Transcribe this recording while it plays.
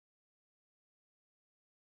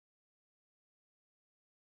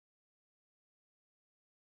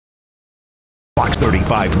Fox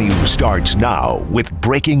 35 News starts now with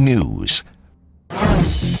breaking news.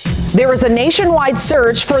 There is a nationwide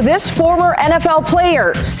search for this former NFL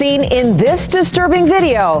player seen in this disturbing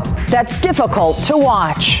video that's difficult to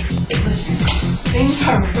watch. Things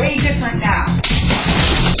are way different now.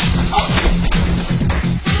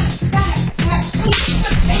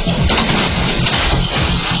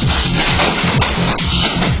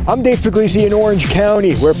 I'm Dave Puglisi in Orange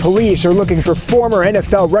County, where police are looking for former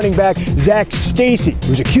NFL running back Zac Stacy,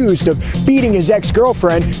 who's accused of beating his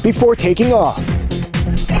ex-girlfriend before taking off.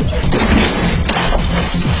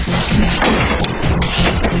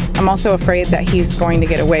 I'm also afraid that he's going to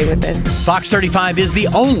get away with this. Fox 35 is the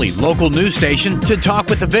only local news station to talk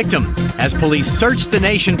with the victim as police search the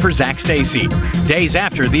nation for Zac Stacy, days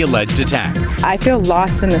after the alleged attack. I feel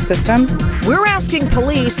lost in the system. We're asking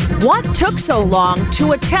police what took so long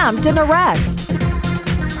to attempt an arrest.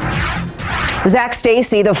 Zac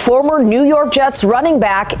Stacy, the former New York Jets running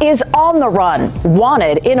back, is on the run,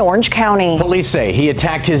 wanted in Orange County. Police say he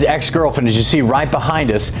attacked his ex-girlfriend, as you see right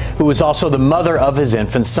behind us, who was also the mother of his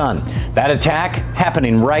infant son. That attack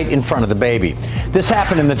happening right in front of the baby. This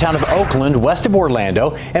happened in the town of Oakland, west of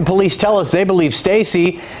Orlando, and police tell us they believe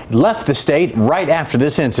Stacy left the state right after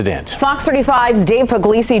this incident. Fox 35's Dave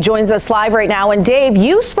Puglisi joins us live right now. And Dave,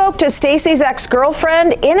 you spoke to Stacy's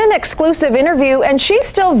ex-girlfriend in an exclusive interview, and she's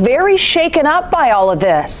still very shaken up by all of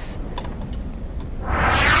this.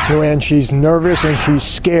 And she's nervous and she's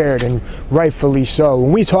scared, and rightfully so.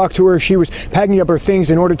 When we talked to her, she was packing up her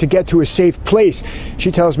things in order to get to a safe place.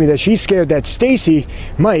 She tells me that she's scared that Stacy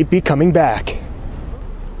might be coming back.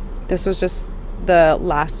 This was just the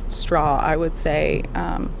last straw, I would say.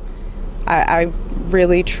 I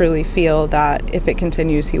really, truly feel that if it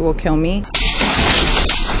continues, he will kill me.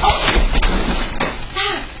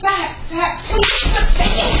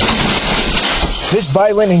 This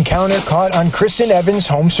violent encounter caught on Kristen Evans'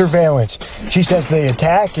 home surveillance. She says the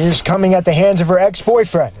attack is coming at the hands of her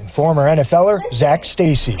ex-boyfriend and former NFLer Zac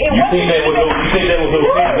Stacy. You think that was okay?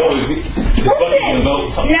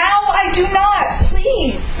 Now I do not.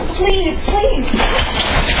 Please.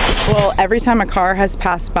 Well, every time a car has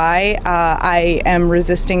passed by, I am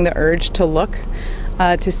resisting the urge to look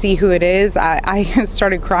to see who it is. I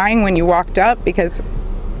started crying when you walked up because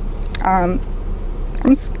I'm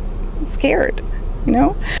scared. You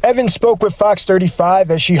know? Evans spoke with Fox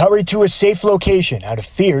 35 as she hurried to a safe location out of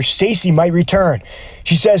fear Stacy might return.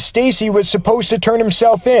 She says Stacy was supposed to turn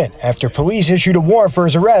himself in after police issued a warrant for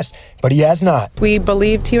his arrest, but he has not. We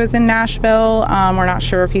believed he was in Nashville. We're not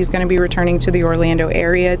sure if he's going to be returning to the Orlando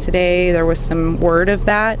area today. There was some word of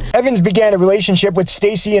that. Evans began a relationship with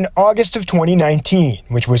Stacy in August of 2019,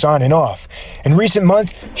 which was on and off. In recent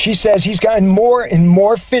months, she says he's gotten more and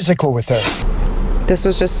more physical with her. This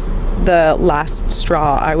was just the last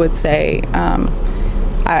straw, I would say.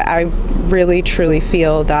 I really, truly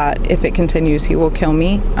feel that if it continues, he will kill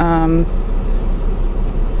me.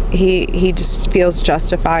 He just feels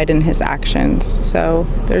justified in his actions. So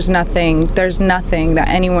there's nothing that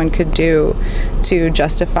anyone could do to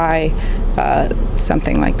justify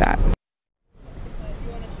something like that.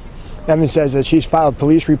 Evans says that she's filed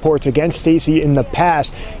police reports against Stacy in the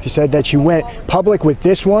past. She said that she went public with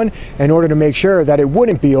this one in order to make sure that it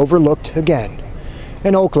wouldn't be overlooked again.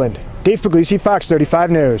 In Oakland, Dave Puglisi, Fox 35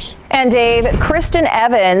 News. And Dave, Kristen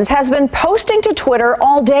Evans has been posting to Twitter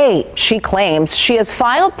all day. She claims she has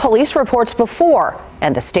filed police reports before,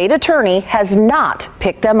 and the state attorney has not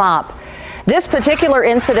picked them up. This particular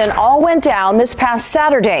incident all went down this past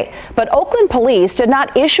Saturday, but Oakland police did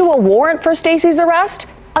not issue a warrant for Stacy's arrest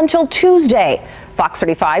until Tuesday. Fox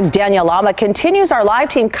 35's Danielle Lama continues our live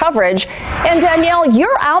team coverage. And Danielle,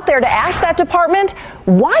 you're out there to ask that department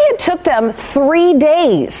why it took them 3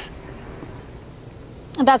 days.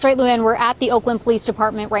 That's right, Luann. We're at the Oakland Police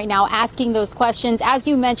Department right now asking those questions. As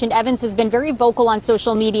you mentioned, Evans has been very vocal on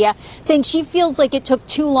social media, saying she feels like it took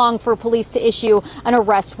too long for police to issue an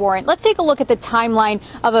arrest warrant. Let's take a look at the timeline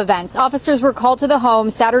of events. Officers were called to the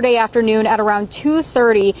home Saturday afternoon at around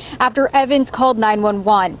 2:30 after Evans called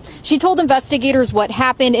 911. She told investigators what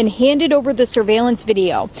happened and handed over the surveillance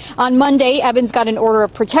video. On Monday, Evans got an order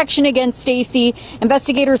of protection against Stacy.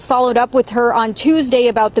 Investigators followed up with her on Tuesday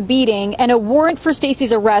about the beating, and a warrant for Stacy's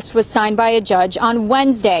Stacy's arrest was signed by a judge on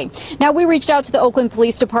Wednesday. Now, we reached out to the Oakland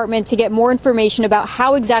Police Department to get more information about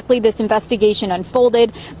how exactly this investigation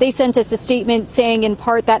unfolded. They sent us a statement saying in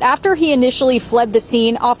part that after he initially fled the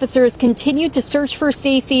scene, officers continued to search for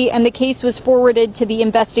Stacy, and the case was forwarded to the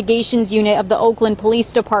investigations unit of the Oakland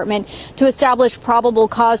Police Department to establish probable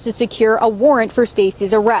cause to secure a warrant for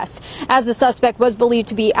Stacy's arrest. As the suspect was believed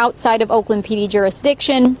to be outside of Oakland PD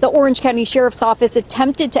jurisdiction, the Orange County Sheriff's Office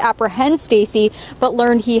attempted to apprehend Stacy, but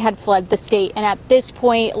learned he had fled the state. And at this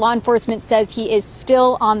point, law enforcement says he is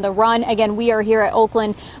still on the run. Again, we are here at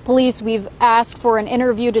Oakland Police. We've asked for an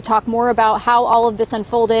interview to talk more about how all of this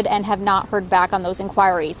unfolded and have not heard back on those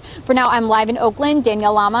inquiries. For now, I'm live in Oakland.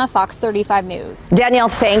 Danielle Lama, Fox 35 News. Danielle,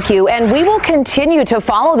 thank you. And we will continue to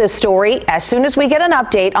follow this story. As soon as we get an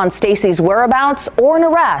update on Stacy's whereabouts or an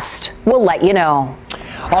arrest, we'll let you know.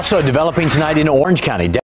 Also developing tonight in Orange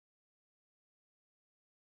County.